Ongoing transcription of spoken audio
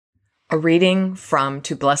A reading from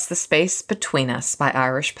To Bless the Space Between Us by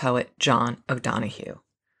Irish poet John O'Donohue.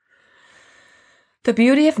 The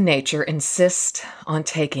beauty of nature insists on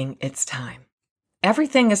taking its time.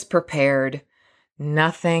 Everything is prepared.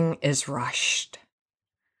 Nothing is rushed.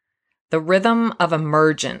 The rhythm of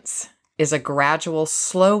emergence is a gradual,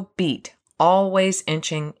 slow beat, always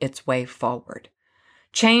inching its way forward.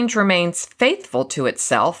 Change remains faithful to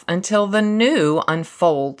itself until the new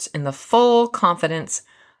unfolds in the full confidence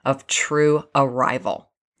of true arrival.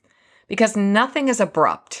 Because nothing is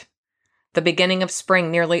abrupt, the beginning of spring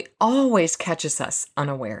nearly always catches us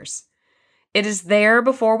unawares. It is there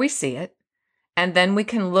before we see it, and then we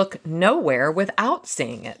can look nowhere without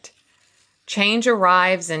seeing it. Change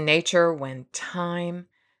arrives in nature when time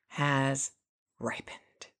has ripened.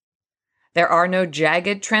 There are no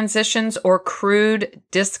jagged transitions or crude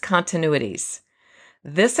discontinuities.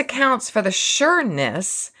 This accounts for the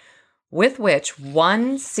sureness with which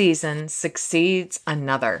one season succeeds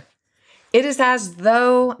another. It is as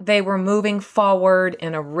though they were moving forward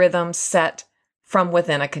in a rhythm set from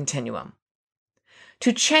within a continuum.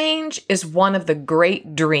 To change is one of the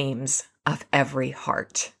great dreams of every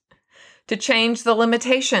heart. To change the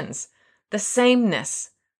limitations, the sameness,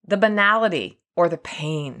 the banality, or the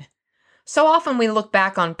pain. So often we look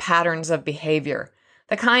back on patterns of behavior,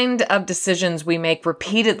 the kind of decisions we make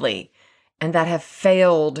repeatedly and that have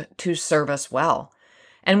failed to serve us well.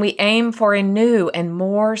 And we aim for a new and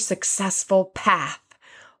more successful path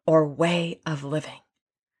or way of living.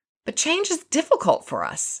 But change is difficult for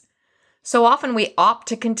us. So often we opt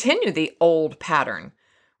to continue the old pattern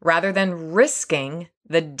rather than risking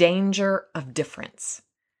the danger of difference.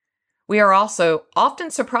 We are also often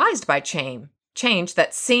surprised by change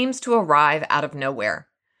that seems to arrive out of nowhere.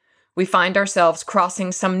 We find ourselves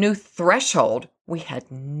crossing some new threshold we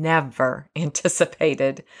had never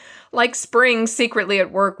anticipated, like spring secretly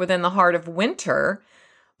at work within the heart of winter.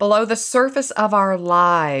 Below the surface of our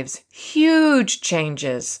lives, huge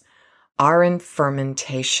changes are in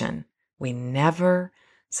fermentation. We never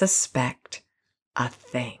suspect a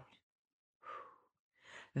thing.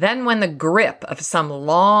 Then when the grip of some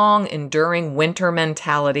long-enduring winter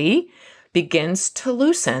mentality begins to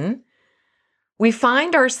loosen, we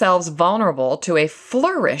find ourselves vulnerable to a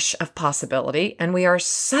flourish of possibility, and we are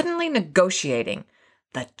suddenly negotiating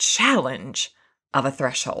the challenge of a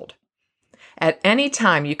threshold. At any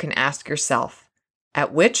time, you can ask yourself,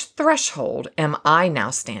 at which threshold am I now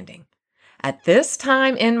standing? At this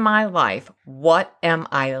time in my life, what am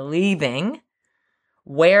I leaving?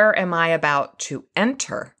 Where am I about to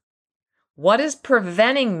enter? What is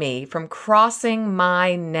preventing me from crossing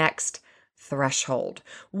my next threshold?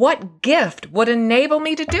 What gift would enable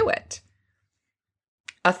me to do it?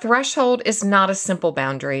 A threshold is not a simple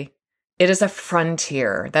boundary. It is a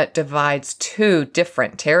frontier that divides two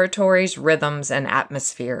different territories, rhythms, and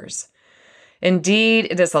atmospheres. Indeed,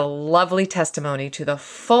 it is a lovely testimony to the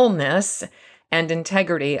fullness and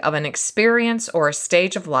integrity of an experience or a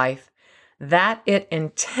stage of life that it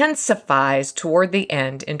intensifies toward the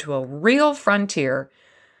end into a real frontier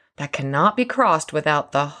that cannot be crossed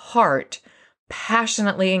without the heart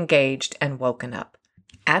passionately engaged and woken up.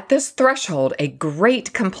 At this threshold, a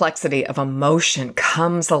great complexity of emotion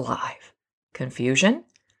comes alive. Confusion,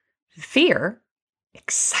 fear,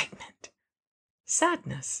 excitement,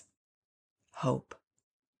 sadness, hope.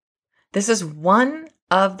 This is one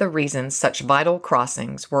of the reasons such vital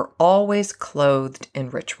crossings were always clothed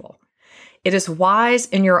in ritual. It is wise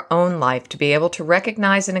in your own life to be able to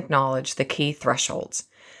recognize and acknowledge the key thresholds,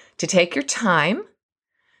 to take your time,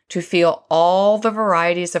 to feel all the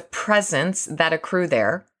varieties of presence that accrue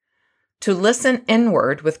there, to listen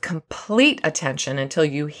inward with complete attention until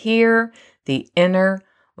you hear the inner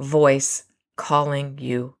voice calling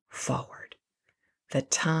you forward. The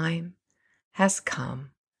time has come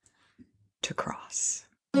to cross.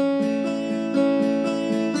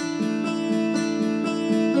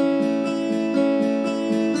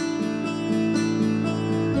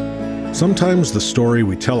 Sometimes the story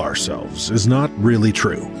we tell ourselves is not really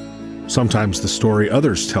true. Sometimes the story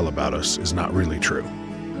others tell about us is not really true.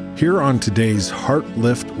 Here on today's Heart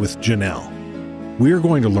Lift with Janelle, we are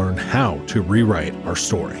going to learn how to rewrite our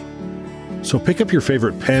story. So pick up your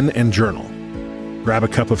favorite pen and journal, grab a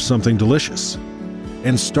cup of something delicious,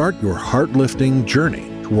 and start your heart-lifting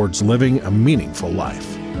journey towards living a meaningful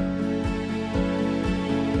life.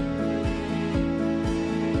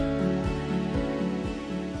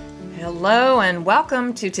 Hello and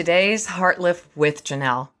welcome to today's Heart Lift with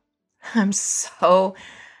Janelle. I'm so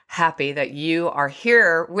happy that you are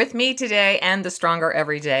here with me today and the Stronger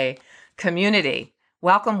Everyday community.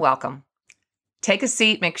 Welcome, welcome. Take a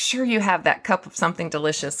seat. Make sure you have that cup of something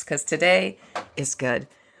delicious because today is good.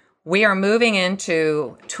 We are moving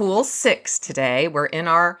into Tool 6 today. We're in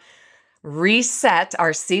our reset,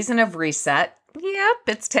 our season of reset. Yep,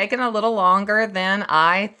 it's taken a little longer than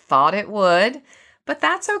I thought it would, but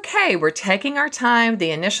that's okay. We're taking our time.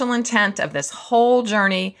 The initial intent of this whole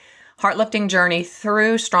journey, heart-lifting journey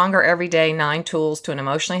through Stronger Every Day, 9 Tools to an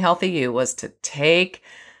Emotionally Healthy You, was to take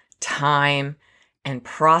time and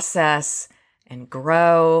process and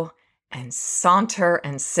grow and saunter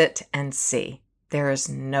and sit and see. There is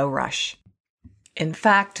no rush. In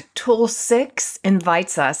fact, Tool 6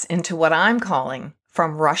 invites us into what I'm calling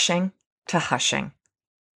from rushing to hushing.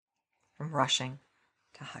 From rushing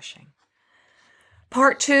to hushing.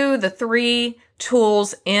 Part 2, the 3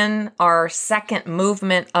 tools in our second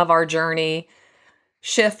movement of our journey,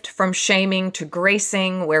 shift from shaming to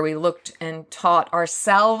gracing, where we looked and taught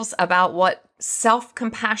ourselves about what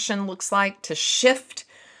self-compassion looks like, to shift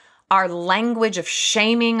our language of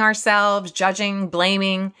shaming ourselves, judging,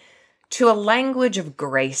 blaming, to a language of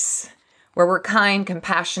grace, where we're kind,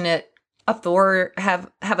 compassionate, have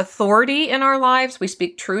authority in our lives. We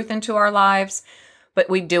speak truth into our lives, but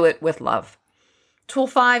we do it with love. Tool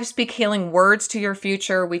 5, speak healing words to your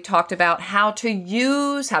future. We talked about how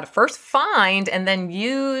to first find and then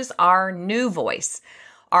use our new voice,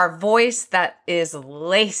 our voice that is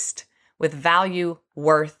laced with value,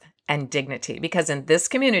 worth, and dignity. Because in this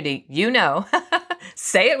community,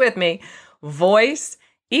 say it with me, voice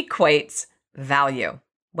equates value.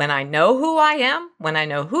 When I know who I am, when I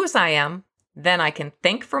know whose I am, then I can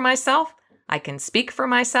think for myself, I can speak for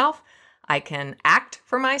myself, I can act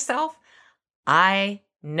for myself. I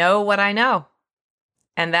know what I know.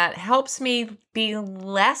 And that helps me be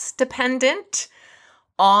less dependent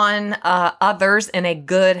on others in a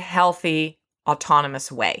good, healthy,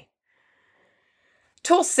 autonomous way.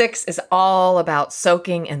 Tool 6 is all about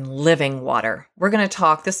soaking in living water. We're going to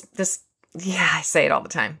talk I say it all the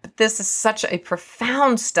time, but this is such a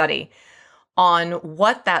profound study on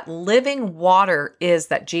what that living water is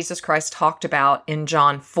that Jesus Christ talked about in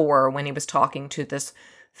John 4 when he was talking to this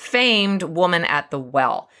famed woman at the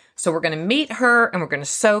well. So we're going to meet her and we're going to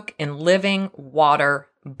soak in living water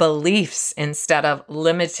beliefs instead of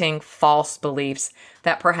limiting false beliefs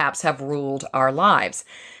that perhaps have ruled our lives.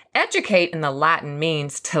 Educate in the Latin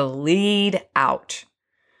means to lead out,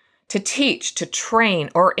 to teach, to train,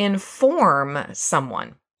 or inform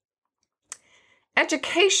someone.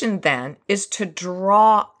 Education then is to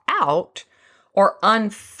draw out or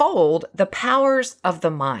unfold the powers of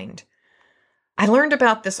the mind. I learned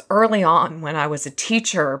about this early on when I was a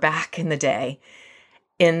teacher back in the day.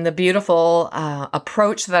 In the beautiful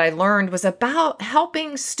approach that I learned was about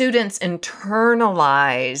helping students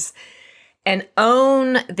internalize and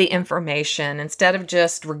own the information instead of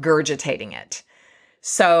just regurgitating it.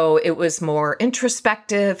 So it was more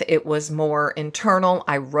introspective. It was more internal.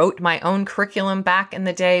 I wrote my own curriculum back in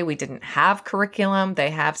the day. We didn't have curriculum. They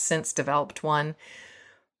have since developed one.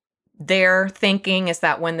 Their thinking is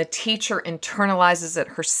that when the teacher internalizes it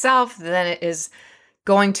herself, then it is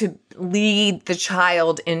going to lead the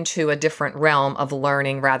child into a different realm of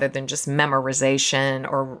learning rather than just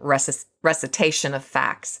memorization or recitation of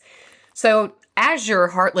facts. So as your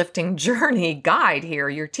heart-lifting journey guide here,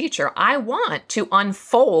 your teacher, I want to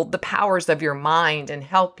unfold the powers of your mind and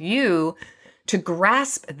help you to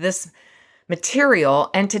grasp this material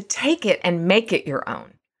and to take it and make it your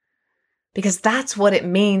own. Because that's what it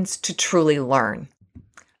means to truly learn.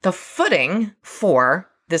 The footing for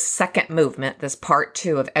this second movement, this part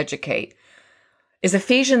 2 of Educate, is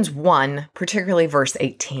Ephesians 1, particularly verse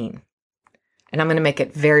 18. And I'm going to make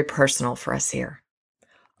it very personal for us here.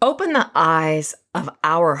 Open the eyes of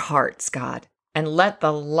our hearts, God, and let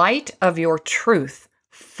the light of your truth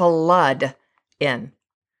flood in.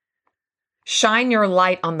 Shine your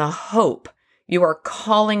light on the hope you are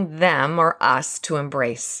calling them or us to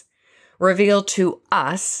embrace. Reveal to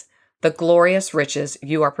us the glorious riches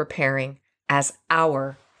you are preparing as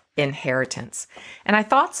our inheritance. And I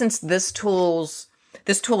thought since this tool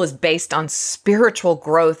is based on spiritual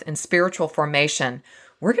growth and spiritual formation,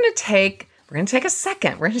 we're going to take a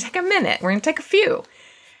second, we're going to take a minute, we're going to take a few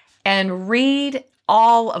and read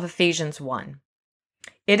all of Ephesians 1.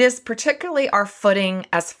 It is particularly our footing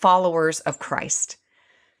as followers of Christ.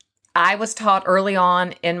 I was taught early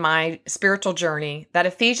on in my spiritual journey that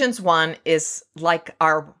Ephesians 1 is like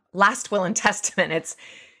our last will and testament.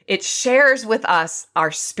 It shares with us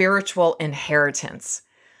our spiritual inheritance,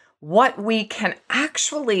 what we can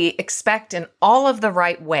actually expect in all of the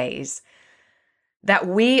right ways that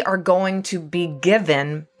we are going to be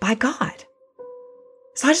given by God.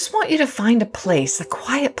 So I just want you to find a place, a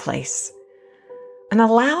quiet place, And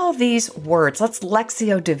allow these words. Let's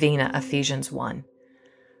Lectio Divina, Ephesians 1.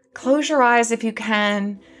 Close your eyes if you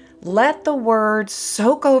can. Let the words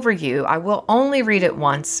soak over you. I will only read it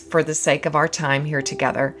once for the sake of our time here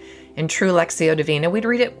together. In true Lectio Divina, we'd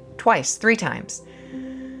read it twice, 3 times.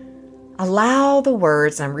 Allow the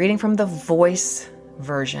words, I'm reading from the Voice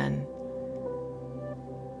version,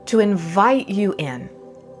 to invite you in.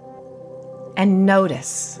 And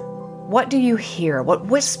notice, what do you hear? What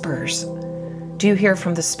whispers do you hear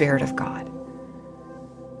from the Spirit of God?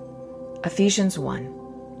 Ephesians 1.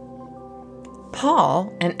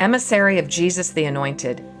 Paul, an emissary of Jesus the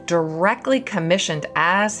Anointed, directly commissioned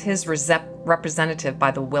as his representative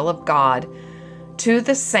by the will of God to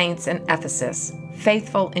the saints in Ephesus,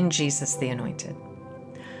 faithful in Jesus the Anointed.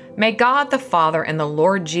 May God the Father and the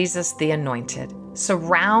Lord Jesus the Anointed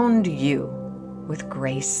surround you with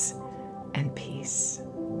grace and peace.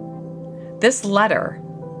 This letter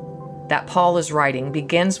that Paul is writing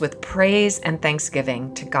begins with praise and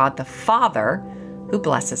thanksgiving to God the Father, who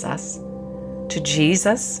blesses us, to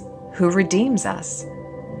Jesus, who redeems us,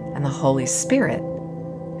 and the Holy Spirit,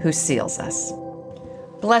 who seals us.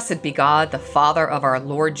 Blessed be God, the Father of our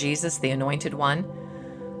Lord Jesus, the Anointed One,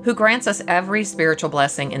 who grants us every spiritual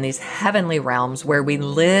blessing in these heavenly realms where we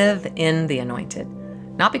live in the Anointed,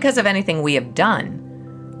 not because of anything we have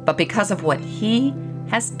done, but because of what He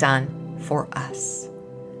has done for us.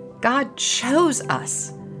 God chose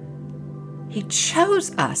us. He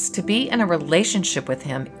chose us to be in a relationship with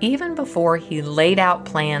Him even before He laid out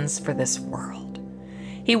plans for this world.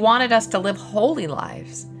 He wanted us to live holy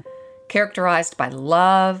lives, characterized by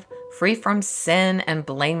love, free from sin, and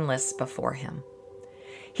blameless before Him.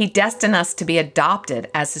 He destined us to be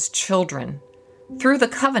adopted as His children through the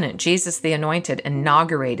covenant Jesus the Anointed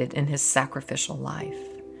inaugurated in His sacrificial life.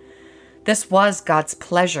 This was God's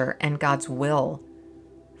pleasure and God's will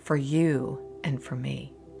for you and for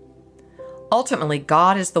me. Ultimately,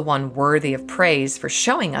 God is the one worthy of praise for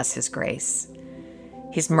showing us His grace.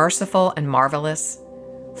 He's merciful and marvelous,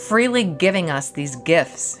 freely giving us these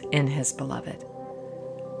gifts in His beloved.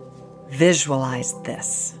 Visualize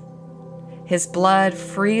this. His blood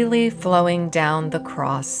freely flowing down the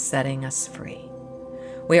cross, setting us free.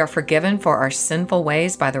 We are forgiven for our sinful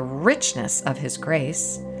ways by the richness of His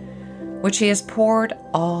grace, which He has poured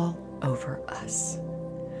all over us.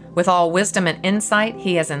 With all wisdom and insight,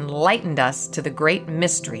 He has enlightened us to the great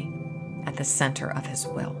mystery at the center of His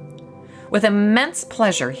will. With immense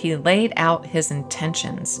pleasure, He laid out His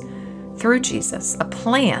intentions through Jesus, a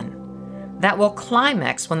plan that will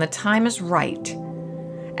climax when the time is right,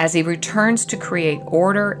 as He returns to create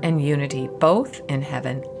order and unity both in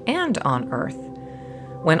heaven and on earth,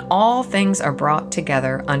 when all things are brought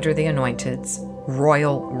together under the Anointed's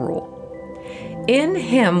royal rule. In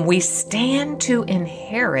Him we stand to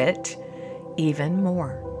inherit even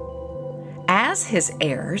more. As His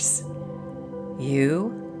heirs,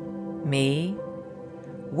 you, me,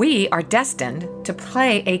 we are destined to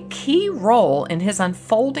play a key role in His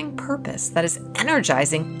unfolding purpose that is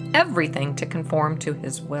energizing everything to conform to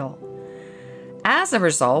His will. As a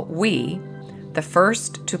result, we, the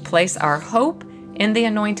first to place our hope in the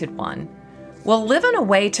Anointed One, will live in a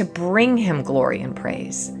way to bring Him glory and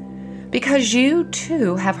praise. Because you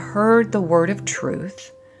too have heard the word of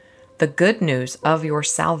truth, the good news of your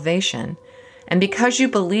salvation, and because you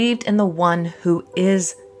believed in the one who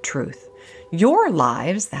is truth. Your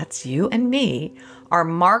lives, that's you and me, are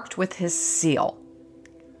marked with His seal.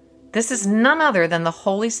 This is none other than the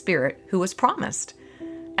Holy Spirit who was promised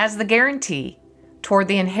as the guarantee toward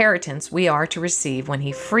the inheritance we are to receive when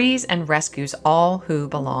He frees and rescues all who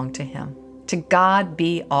belong to Him. To God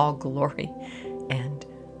be all glory and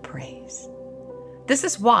praise. This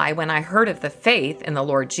is why when I heard of the faith in the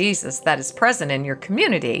Lord Jesus that is present in your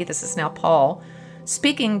community, this is now Paul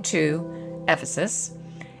speaking to Ephesus,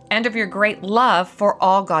 and of your great love for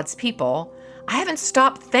all God's people, I haven't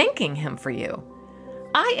stopped thanking Him for you.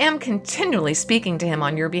 I am continually speaking to Him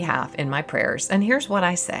on your behalf in my prayers, and here's what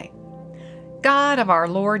I say. God of our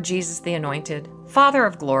Lord Jesus the Anointed, Father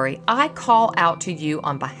of glory, I call out to you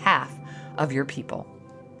on behalf of your people.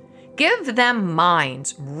 Give them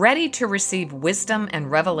minds ready to receive wisdom and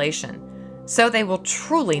revelation so they will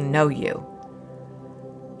truly know you.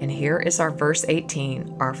 And here is our verse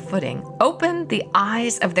 18, our footing. Open the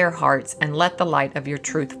eyes of their hearts and let the light of your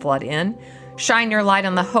truth flood in. Shine your light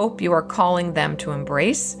on the hope you are calling them to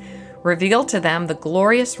embrace. Reveal to them the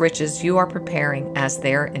glorious riches you are preparing as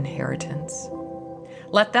their inheritance.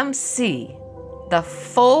 Let them see the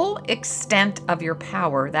full extent of your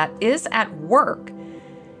power that is at work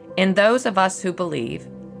in those of us who believe,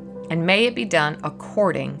 and may it be done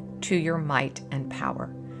according to your might and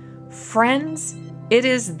power. Friends, It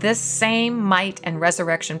is this same might and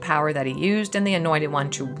resurrection power that he used in the Anointed One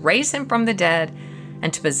to raise him from the dead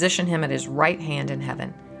and to position him at his right hand in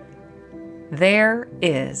heaven. There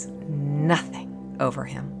is nothing over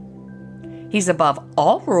him. He's above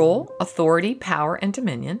all rule, authority, power, and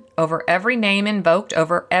dominion, over every name invoked,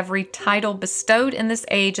 over every title bestowed in this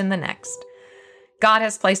age and the next. God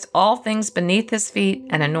has placed all things beneath his feet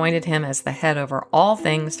and anointed him as the head over all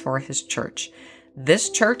things for his church. This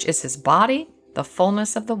church is his body, the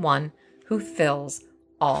fullness of the one who fills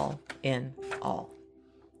all in all.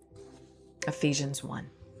 Ephesians 1.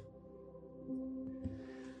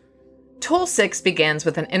 Tool 6 begins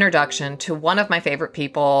with an introduction to one of my favorite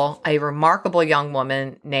people, a remarkable young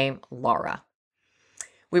woman named Laura.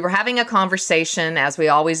 We were having a conversation, as we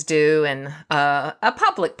always do, in a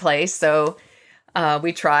public place, so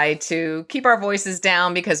we try to keep our voices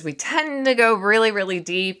down because we tend to go really, really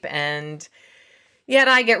deep, and yet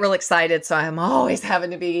I get real excited, so I'm always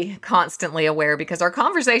having to be constantly aware because our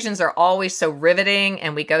conversations are always so riveting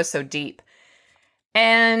and we go so deep.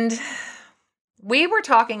 And we were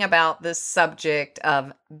talking about this subject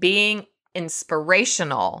of being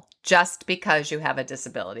inspirational just because you have a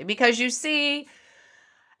disability. Because you see,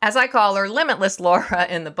 as I call her, Limitless Laura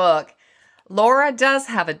in the book, Laura does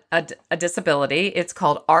have a disability. It's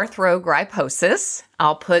called arthrogryposis.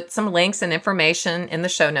 I'll put some links and information in the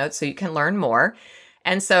show notes so you can learn more.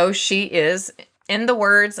 And so she is, in the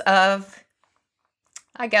words of,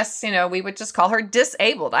 I guess, we would just call her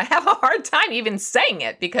disabled. I have a hard time even saying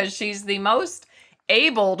it because she's the most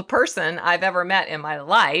abled person I've ever met in my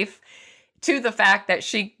life, to the fact that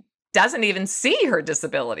she doesn't even see her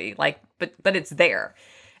disability, but it's there.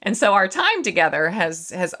 And so our time together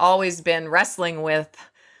has always been wrestling with,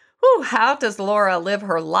 how does Laura live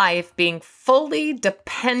her life being fully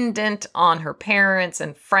dependent on her parents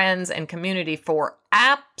and friends and community for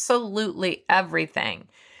absolutely everything.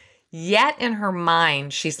 Yet in her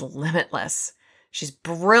mind, she's limitless. She's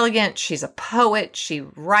brilliant. She's a poet.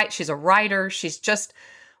 She's a writer. She's just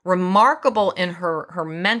remarkable in her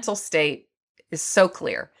mental state is so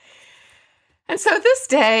clear. And so this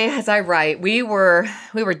day, as I write, we were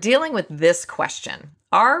dealing with this question.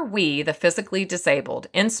 Are we, the physically disabled,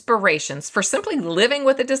 inspirations for simply living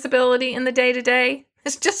with a disability in the day-to-day?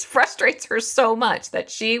 This just frustrates her so much that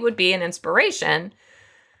she would be an inspiration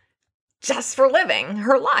just for living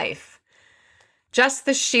her life. Just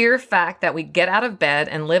the sheer fact that we get out of bed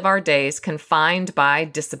and live our days confined by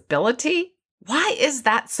disability, why is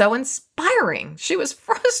that so inspiring? She was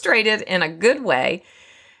frustrated in a good way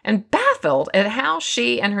and baffled at how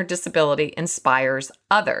she and her disability inspires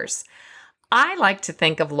others. I like to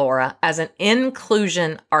think of Laura as an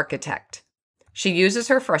inclusion architect. She uses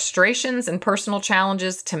her frustrations and personal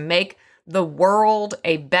challenges to make the world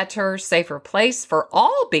a better, safer place for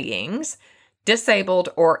all beings, disabled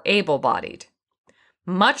or able-bodied.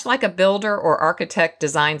 Much like a builder or architect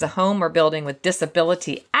designs a home or building with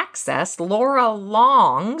disability access, Laura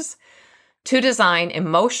longs to design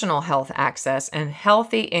emotional health access and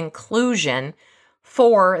healthy inclusion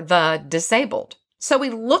for the disabled. So we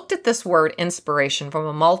looked at this word inspiration from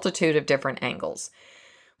a multitude of different angles.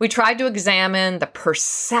 We tried to examine the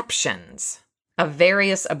perceptions of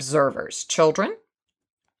various observers, children,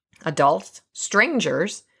 adults,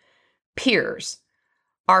 strangers, peers.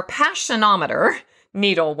 Our passionometer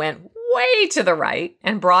needle went way to the right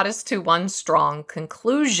and brought us to one strong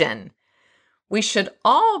conclusion. We should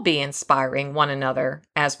all be inspiring one another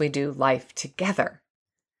as we do life together.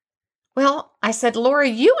 Well, I said, Laura,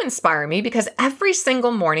 you inspire me because every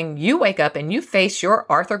single morning you wake up and you face your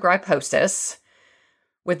arthrogryposis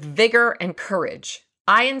with vigor and courage.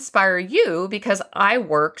 I inspire you because I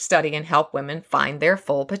work, study, and help women find their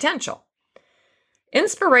full potential.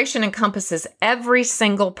 Inspiration encompasses every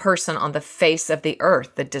single person on the face of the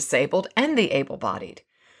earth, the disabled and the able-bodied.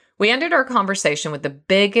 We ended our conversation with the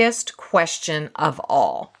biggest question of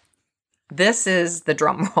all. This is the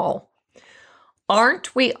drum roll.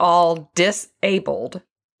 Aren't we all disabled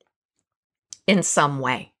in some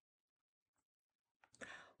way?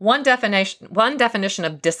 One definition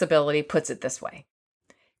of disability puts it this way: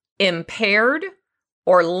 impaired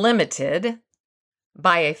or limited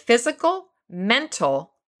by a physical,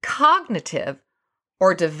 mental, cognitive,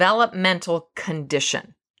 or developmental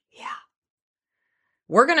condition. Yeah.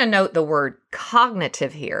 We're going to note the word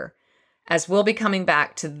cognitive here, as we'll be coming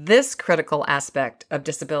back to this critical aspect of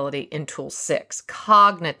disability in Tool 6,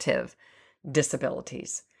 cognitive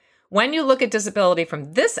disabilities. When you look at disability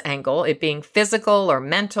from this angle, it being physical or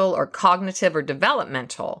mental or cognitive or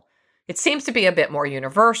developmental, it seems to be a bit more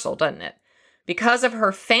universal, doesn't it? Because of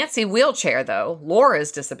her fancy wheelchair, though,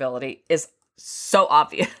 Laura's disability is so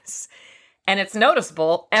obvious. And it's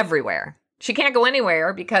noticeable everywhere. She can't go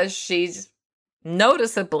anywhere because she's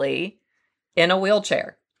noticeably in a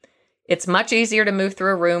wheelchair. It's much easier to move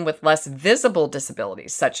through a room with less visible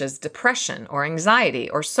disabilities, such as depression or anxiety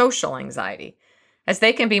or social anxiety, as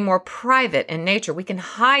they can be more private in nature. We can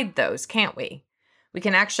hide those, can't we? We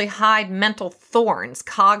can actually hide mental thorns,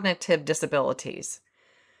 cognitive disabilities.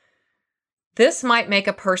 This might make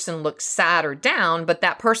a person look sad or down, but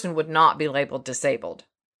that person would not be labeled disabled.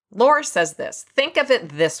 Laura says this, think of it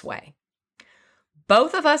this way.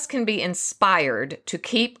 Both of us can be inspired to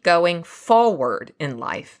keep going forward in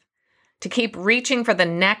life, to keep reaching for the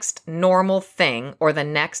next normal thing or the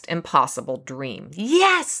next impossible dream.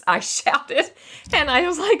 Yes, I shouted. And I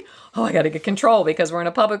was like, oh, I got to get control because we're in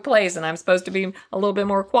a public place and I'm supposed to be a little bit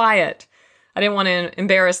more quiet. I didn't want to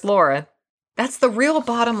embarrass Laura. That's the real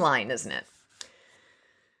bottom line, isn't it?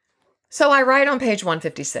 So I write on page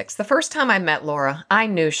 156, the first time I met Laura, I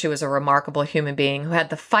knew she was a remarkable human being who had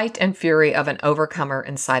the fight and fury of an overcomer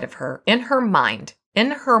inside of her. In her mind,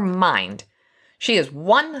 she is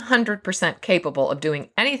 100% capable of doing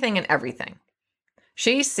anything and everything.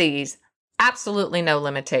 She sees absolutely no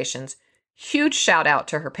limitations. Huge shout out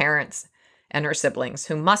to her parents and her siblings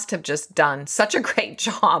who must have just done such a great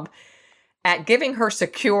job at giving her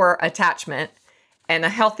secure attachment and a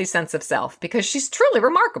healthy sense of self because she's truly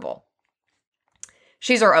remarkable.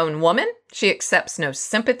 She's her own woman. She accepts no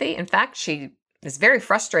sympathy. In fact, she is very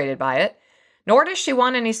frustrated by it. Nor does she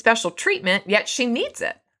want any special treatment, yet she needs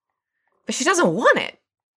it. But she doesn't want it.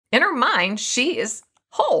 In her mind, she is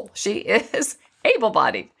whole. She is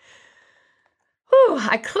able-bodied.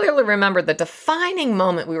 I clearly remember the defining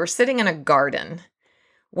moment we were sitting in a garden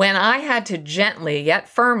when I had to gently yet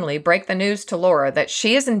firmly break the news to Laura that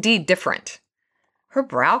she is indeed different. Her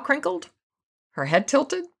brow crinkled, her head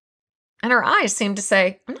tilted, and her eyes seemed to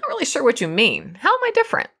say, I'm not really sure what you mean. How am I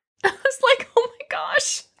different? I was like, oh my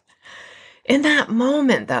gosh. In that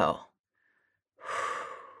moment, though,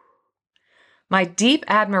 my deep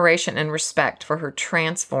admiration and respect for her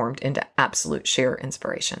transformed into absolute sheer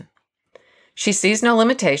inspiration. She sees no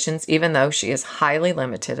limitations, even though she is highly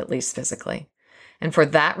limited, at least physically. And for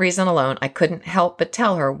that reason alone, I couldn't help but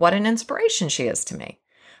tell her what an inspiration she is to me.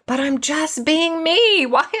 But I'm just being me.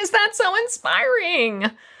 Why is that so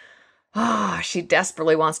inspiring? She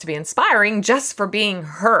desperately wants to be inspiring just for being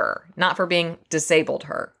her, not for being disabled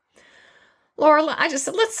her. Laura, I just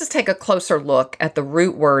said, let's just take a closer look at the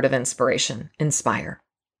root word of inspiration, inspire.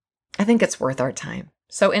 I think it's worth our time.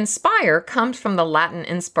 So inspire comes from the Latin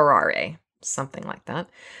inspirare, something like that,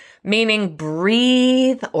 meaning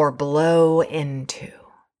breathe or blow into.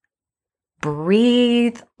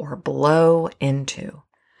 Breathe or blow into.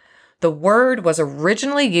 The word was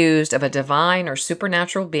originally used of a divine or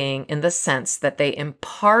supernatural being in the sense that they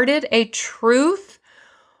imparted a truth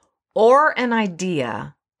or an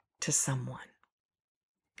idea to someone.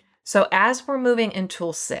 So as we're moving in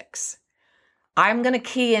Tool 6, I'm going to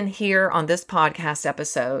key in here on this podcast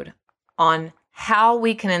episode on how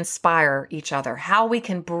we can inspire each other, how we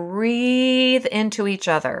can breathe into each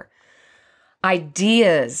other,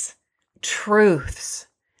 ideas, truths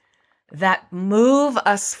that move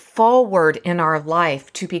us forward in our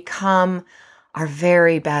life to become our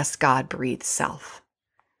very best God-breathed self.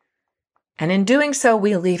 And in doing so,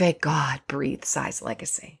 we leave a God-breathed size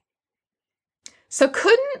legacy. So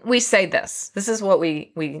couldn't we say this? This is what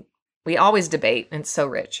we always debate, and it's so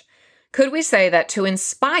rich. Could we say that to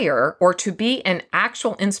inspire or to be an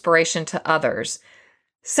actual inspiration to others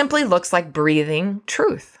simply looks like breathing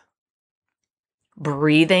truth,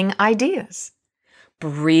 breathing ideas,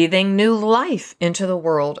 breathing new life into the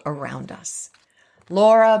world around us?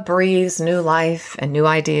 Laura breathes new life and new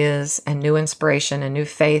ideas and new inspiration and new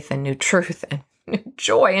faith and new truth and new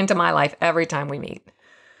joy into my life every time we meet.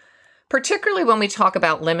 Particularly when we talk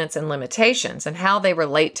about limits and limitations and how they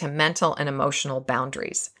relate to mental and emotional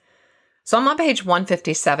boundaries. So I'm on page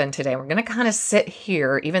 157 today. We're going to kind of sit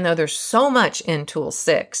here, even though there's so much in Tool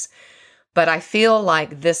 6, but I feel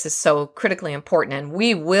like this is so critically important, and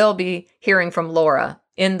we will be hearing from Laura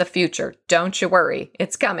in the future. Don't you worry,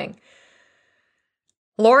 it's coming.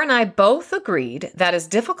 Laura and I both agreed that as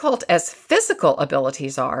difficult as physical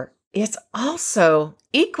abilities are, it's also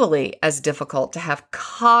equally as difficult to have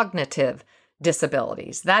cognitive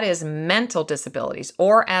disabilities. That is mental disabilities,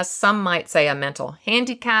 or as some might say, a mental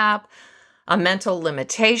handicap, a mental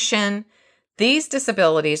limitation. These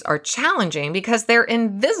disabilities are challenging because they're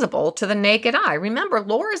invisible to the naked eye. Remember,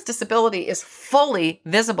 Laura's disability is fully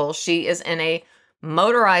visible. She is in a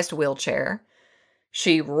motorized wheelchair.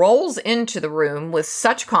 She rolls into the room with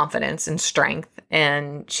such confidence and strength,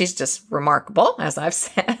 and she's just remarkable, as I've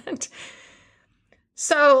said.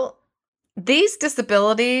 So These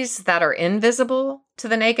disabilities that are invisible to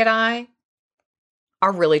the naked eye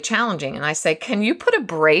are really challenging. And I say, can you put a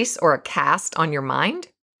brace or a cast on your mind?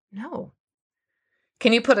 No.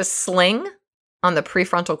 Can you put a sling on the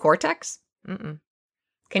prefrontal cortex? Mm-mm.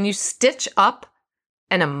 Can you stitch up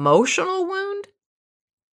an emotional wound?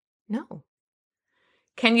 No.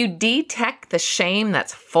 Can you detect the shame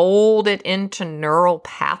that's folded into neural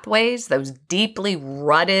pathways, those deeply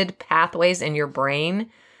rutted pathways in your brain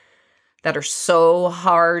that are so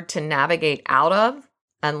hard to navigate out of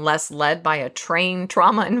unless led by a trained,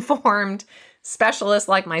 trauma-informed specialist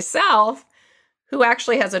like myself who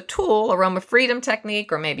actually has a tool, aroma freedom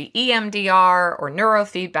technique, or maybe EMDR or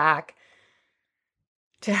neurofeedback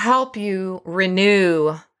to help you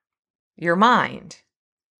renew your mind?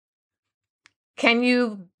 Can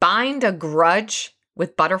you bind a grudge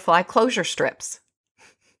with butterfly closure strips?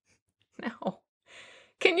 No.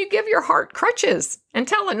 Can you give your heart crutches and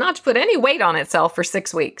tell it not to put any weight on itself for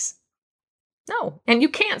 6 weeks? No. And you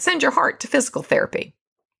can't send your heart to physical therapy.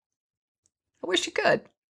 I wish you could.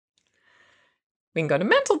 We can go to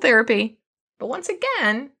mental therapy, but once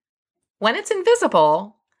again, when it's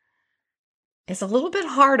invisible, it's a little bit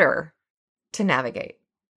harder to navigate.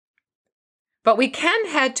 But we can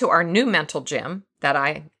head to our new mental gym that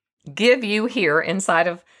I give you here inside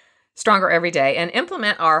of Stronger Every Day and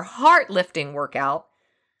implement our heart lifting workout.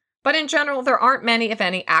 But in general, there aren't many, if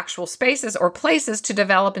any, actual spaces or places to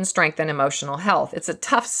develop and strengthen emotional health. It's a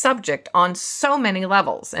tough subject on so many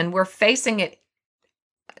levels, and we're facing it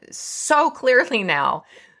so clearly now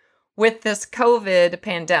with this COVID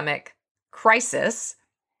pandemic crisis.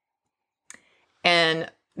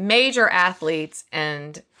 And major athletes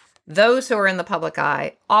and those who are in the public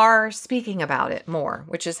eye are speaking about it more,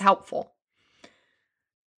 which is helpful.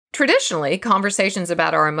 Traditionally, conversations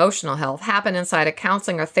about our emotional health happen inside a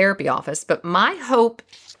counseling or therapy office, but my hope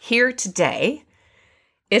here today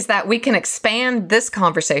is that we can expand this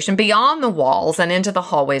conversation beyond the walls and into the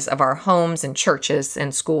hallways of our homes and churches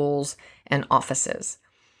and schools and offices.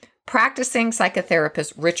 Practicing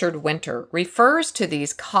psychotherapist Richard Winter refers to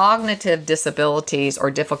these cognitive disabilities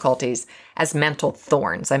or difficulties as mental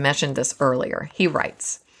thorns. I mentioned this earlier. He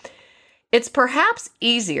writes, "It's perhaps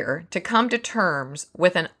easier to come to terms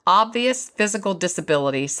with an obvious physical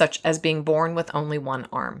disability such as being born with only one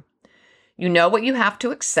arm. You know what you have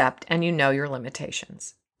to accept and you know your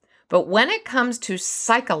limitations. But when it comes to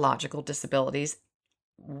psychological disabilities,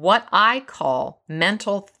 what I call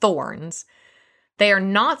mental thorns, they are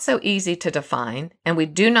not so easy to define, and we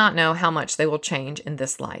do not know how much they will change in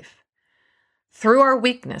this life. Through our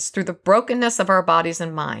weakness, through the brokenness of our bodies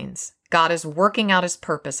and minds, God is working out his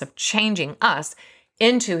purpose of changing us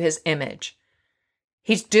into his image.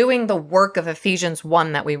 He's doing the work of Ephesians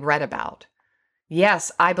 1 that we read about.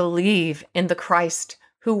 Yes, I believe in the Christ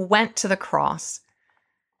who went to the cross,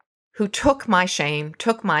 who took my shame,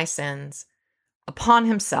 took my sins upon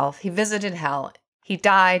himself. He visited hell. He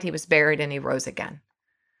died, he was buried, and he rose again.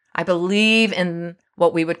 I believe in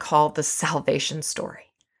what we would call the salvation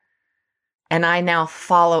story. And I now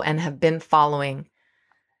follow and have been following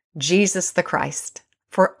Jesus the Christ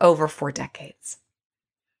for over 4 decades.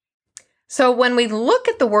 So when we look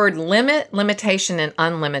at the word limit, limitation, and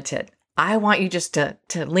unlimited, I want you just to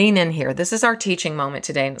lean in here. This is our teaching moment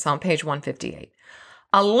today, and it's on page 158.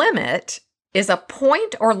 A limit is a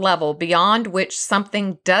point or level beyond which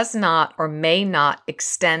something does not or may not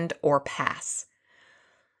extend or pass.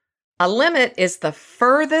 A limit is the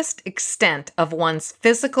furthest extent of one's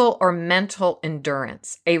physical or mental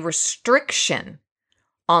endurance, a restriction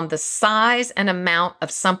on the size and amount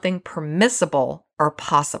of something permissible or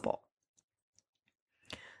possible.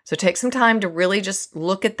 So take some time to really just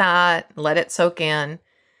look at that, let it soak in.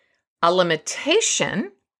 A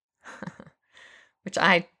limitation, which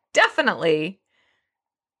I definitely,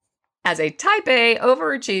 as a type A,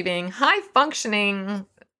 overachieving, high-functioning,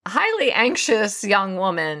 highly anxious young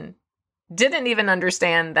woman, didn't even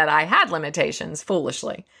understand that I had limitations,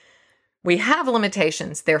 foolishly. We have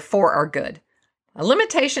limitations, therefore are good. A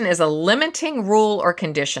limitation is a limiting rule or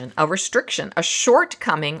condition, a restriction, a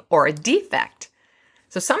shortcoming, or a defect.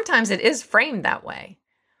 So sometimes it is framed that way,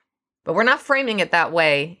 but we're not framing it that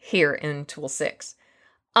way here in Tool 6.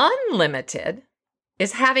 Unlimited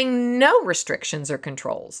is having no restrictions or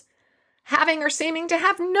controls, having or seeming to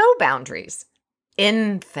have no boundaries.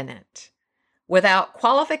 Infinite, without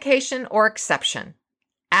qualification or exception,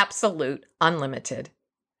 absolute, unlimited.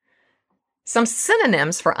 Some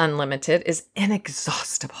synonyms for unlimited is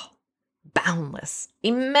inexhaustible, boundless,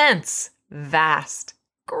 immense, vast,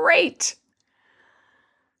 great.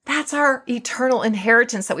 That's our eternal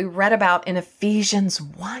inheritance that we read about in Ephesians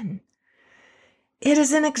 1. It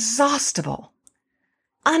is inexhaustible,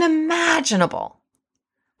 unimaginable.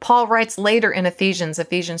 Paul writes later in Ephesians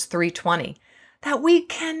 3:20, that we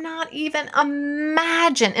cannot even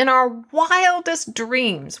imagine in our wildest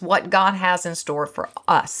dreams what God has in store for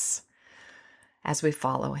us as we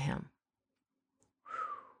follow him.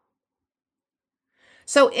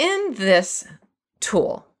 So in this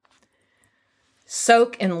tool,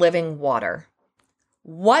 Soak in Living Water,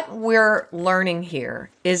 what we're learning here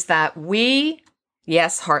is that we,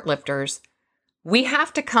 yes, heart lifters, we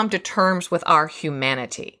have to come to terms with our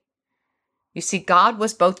humanity. You see, God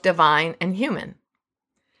was both divine and human.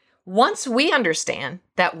 Once we understand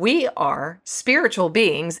that we are spiritual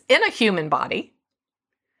beings in a human body,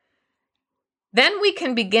 then we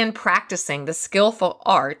can begin practicing the skillful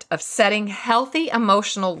art of setting healthy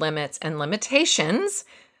emotional limits and limitations,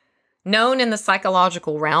 known in the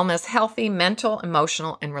psychological realm as healthy mental,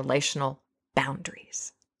 emotional, and relational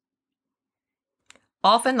boundaries.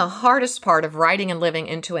 Often the hardest part of writing and living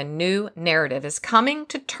into a new narrative is coming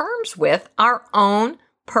to terms with our own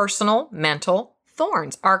personal mental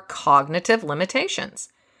thorns, our cognitive limitations,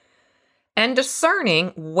 and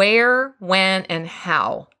discerning where, when, and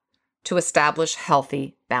how to establish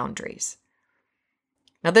healthy boundaries.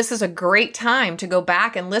 Now, this is a great time to go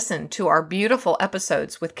back and listen to our beautiful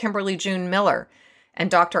episodes with Kimberly June Miller and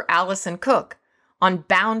Dr. Allison Cook on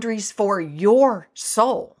boundaries for your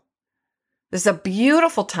soul. This is a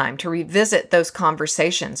beautiful time to revisit those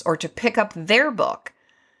conversations or to pick up their book.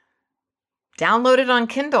 Download it on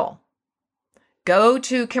Kindle. Go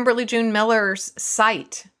to Kimberly June Miller's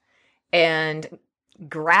site and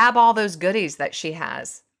grab all those goodies that she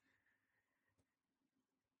has.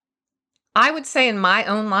 I would say in my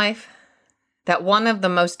own life that one of the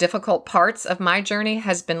most difficult parts of my journey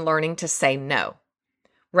has been learning to say no,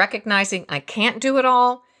 recognizing I can't do it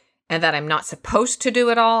all and that I'm not supposed to do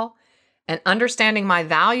it all, and understanding my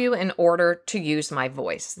value in order to use my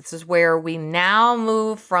voice. This is where we now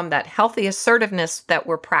move from that healthy assertiveness that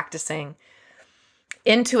we're practicing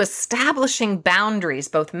into establishing boundaries,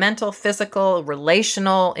 both mental, physical,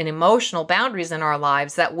 relational, and emotional boundaries in our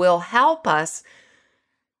lives that will help us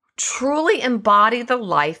truly embody the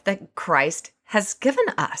life that Christ has given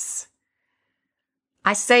us.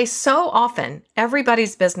 I say so often,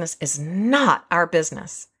 everybody's business is not our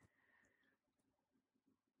business.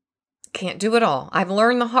 Can't do it all. I've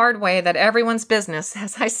learned the hard way that everyone's business,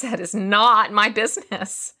 as I said, is not my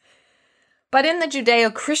business. But in the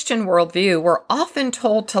Judeo-Christian worldview, we're often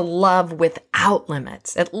told to love without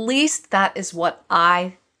limits. At least that is what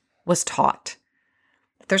I was taught.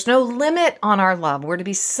 There's no limit on our love. We're to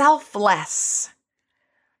be selfless.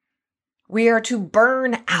 We are to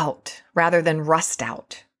burn out rather than rust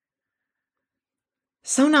out.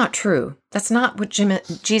 So not true. That's not what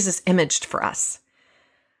Jesus imaged for us.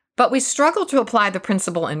 But we struggle to apply the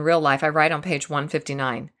principle in real life. I write on page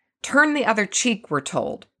 159. Turn the other cheek, we're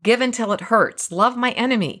told. Give until it hurts. Love my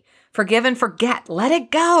enemy. Forgive and forget. Let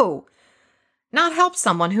it go. Not help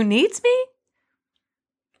someone who needs me?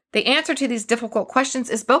 The answer to these difficult questions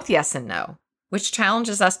is both yes and no, which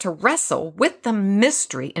challenges us to wrestle with the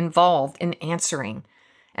mystery involved in answering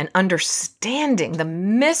and understanding the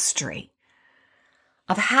mystery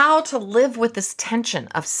of how to live with this tension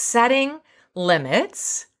of setting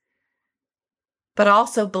limits, but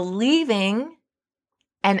also believing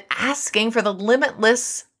and asking for the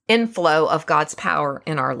limitless inflow of God's power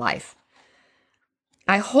in our life.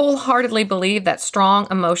 I wholeheartedly believe that strong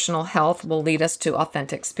emotional health will lead us to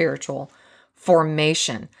authentic spiritual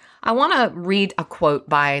formation. I want to read a quote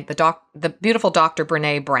by the beautiful Dr.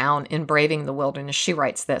 Brené Brown in Braving the Wilderness. She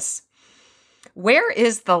writes this: "Where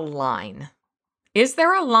is the line? Is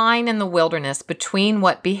there a line in the wilderness between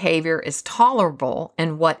what behavior is tolerable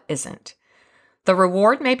and what isn't? The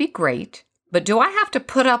reward may be great, but do I have to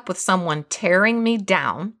put up with someone tearing me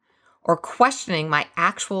down or questioning my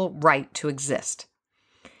actual right to exist?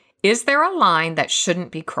 Is there a line that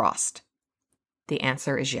shouldn't be crossed?" The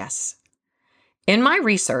answer is yes. In my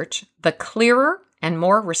research, the clearer and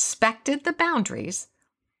more respected the boundaries,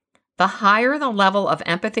 the higher the level of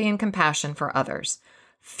empathy and compassion for others.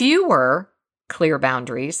 Fewer clear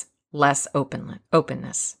boundaries, less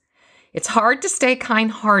openness. It's hard to stay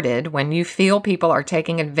kind-hearted when you feel people are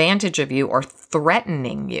taking advantage of you or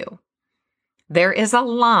threatening you. There is a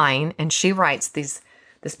line, and she writes this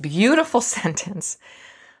beautiful sentence: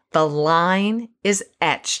 "The line is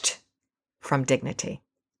etched from dignity."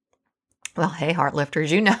 Well, hey, heart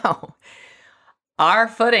lifters, you know, our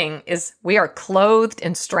footing is we are clothed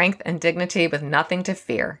in strength and dignity with nothing to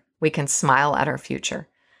fear. We can smile at our future.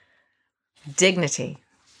 Dignity,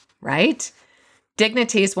 right?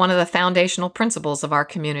 Dignity is one of the foundational principles of our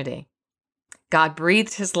community. God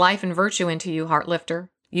breathed his life and virtue into you, heart lifter.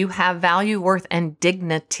 You have value, worth, and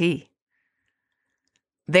dignity.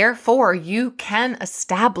 Therefore, you can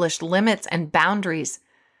establish limits and boundaries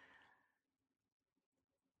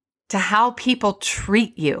to how people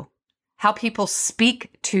treat you, how people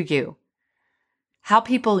speak to you, how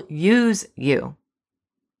people use you.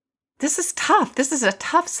 This is tough. This is a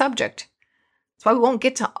tough subject. That's why we won't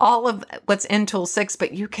get to all of what's in Tool 6,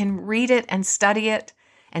 but you can read it and study it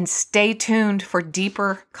and stay tuned for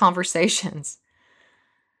deeper conversations.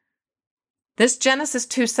 This Genesis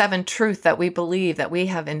 2:7 truth that we believe that we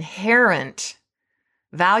have inherent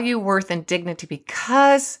value, worth, and dignity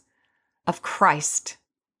because of Christ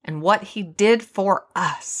and what he did for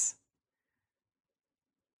us.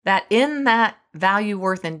 That in that value,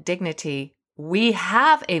 worth, and dignity, we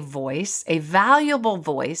have a voice, a valuable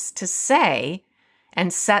voice to say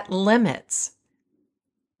and set limits.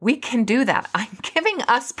 We can do that. I'm giving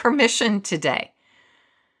us permission today.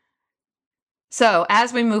 So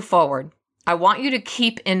as we move forward, I want you to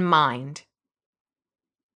keep in mind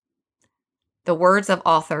the words of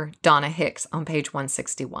author Donna Hicks on page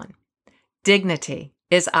 161. Dignity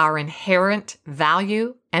is our inherent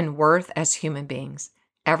value and worth as human beings.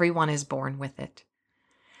 Everyone is born with it.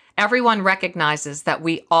 Everyone recognizes that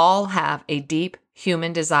we all have a deep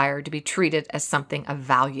human desire to be treated as something of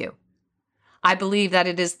value. I believe that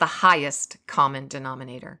it is the highest common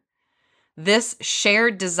denominator. This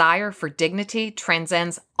shared desire for dignity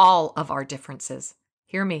transcends all of our differences.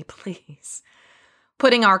 Hear me, please.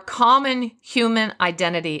 Putting our common human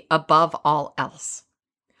identity above all else.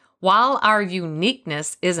 While our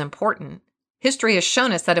uniqueness is important, history has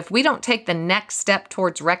shown us that if we don't take the next step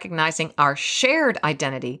towards recognizing our shared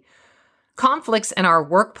identity, conflicts in our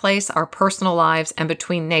workplace, our personal lives, and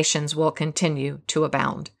between nations will continue to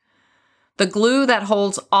abound. The glue that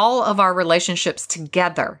holds all of our relationships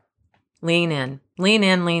together, lean in,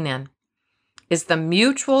 is the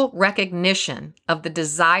mutual recognition of the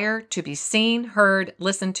desire to be seen, heard,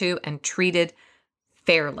 listened to, and treated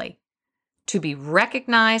fairly, to be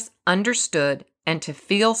recognized, understood, and to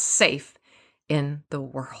feel safe in the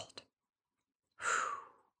world.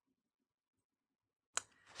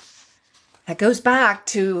 That goes back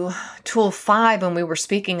to Tool 5 when we were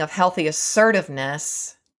speaking of healthy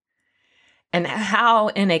assertiveness and how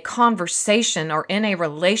in a conversation or in a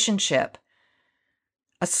relationship,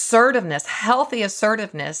 assertiveness, healthy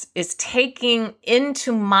assertiveness is taking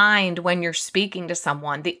into mind when you're speaking to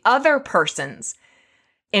someone the other person's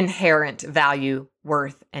inherent value,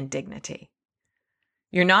 worth, and dignity.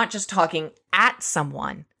 You're not just talking at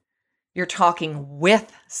someone, you're talking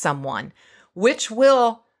with someone, which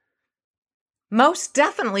will most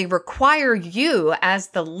definitely require you as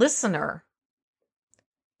the listener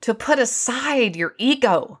to put aside your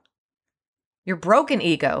ego, your broken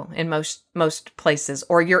ego in most places,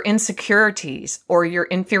 or your insecurities or your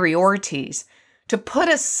inferiorities, to put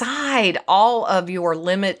aside all of your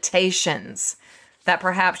limitations that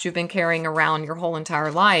perhaps you've been carrying around your whole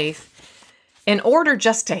entire life in order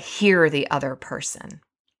just to hear the other person.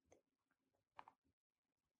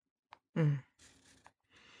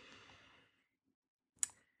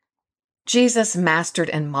 Jesus mastered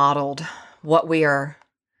and modeled what we are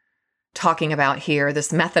talking about here,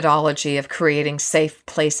 this methodology of creating safe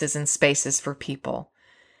places and spaces for people.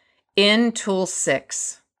 In Tool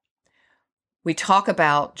 6, we talk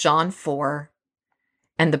about John 4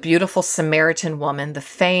 and the beautiful Samaritan woman, the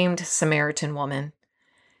famed Samaritan woman.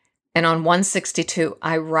 And on 162,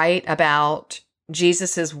 I write about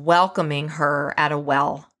Jesus' welcoming her at a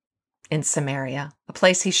well in Samaria, a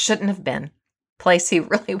place he shouldn't have been, a place he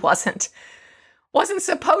really wasn't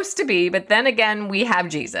supposed to be. But then again, we have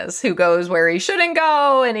Jesus who goes where he shouldn't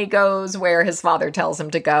go, and he goes where his father tells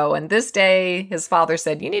him to go. And this day, his father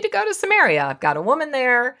said, you need to go to Samaria. I've got a woman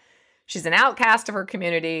there. She's an outcast of her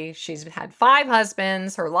community. She's had 5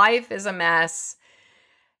 husbands. Her life is a mess.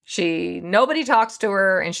 Nobody talks to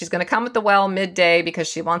her, and she's going to come at the well midday because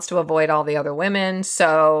she wants to avoid all the other women.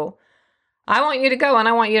 So I want you to go, and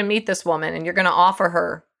I want you to meet this woman, and you're going to offer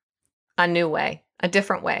her a new way, a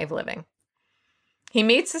different way of living. He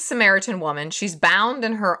meets a Samaritan woman. She's bound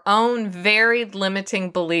in her own very limiting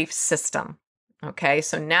belief system. Okay,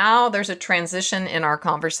 so now there's a transition in our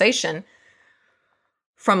conversation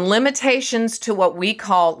from limitations to what we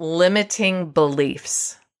call limiting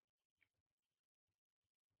beliefs.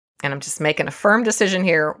 And I'm just making a firm decision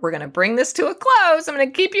here. We're going to bring this to a close. I'm going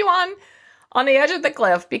to keep you on the edge of the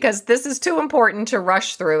cliff because this is too important to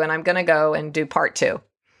rush through, and I'm going to go and do part 2.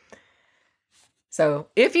 So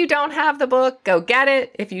if you don't have the book, go get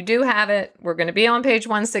it. If you do have it, we're going to be on page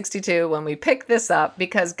 162 when we pick this up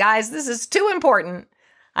because, guys, this is too important.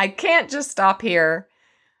 I can't just stop here.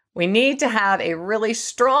 We need to have a really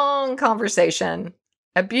strong conversation,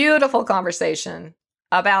 a beautiful conversation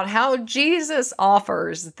about how Jesus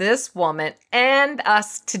offers this woman and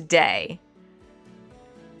us today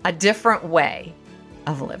a different way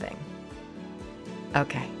of living.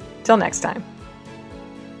 Okay, till next time.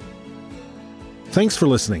 Thanks for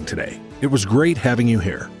listening today. It was great having you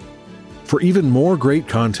here. For even more great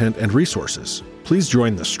content and resources, please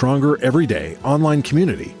join the Stronger Everyday online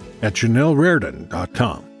community at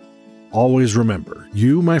JanelleRaridan.com. Always remember,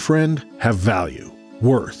 you, my friend, have value,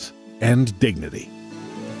 worth, and dignity.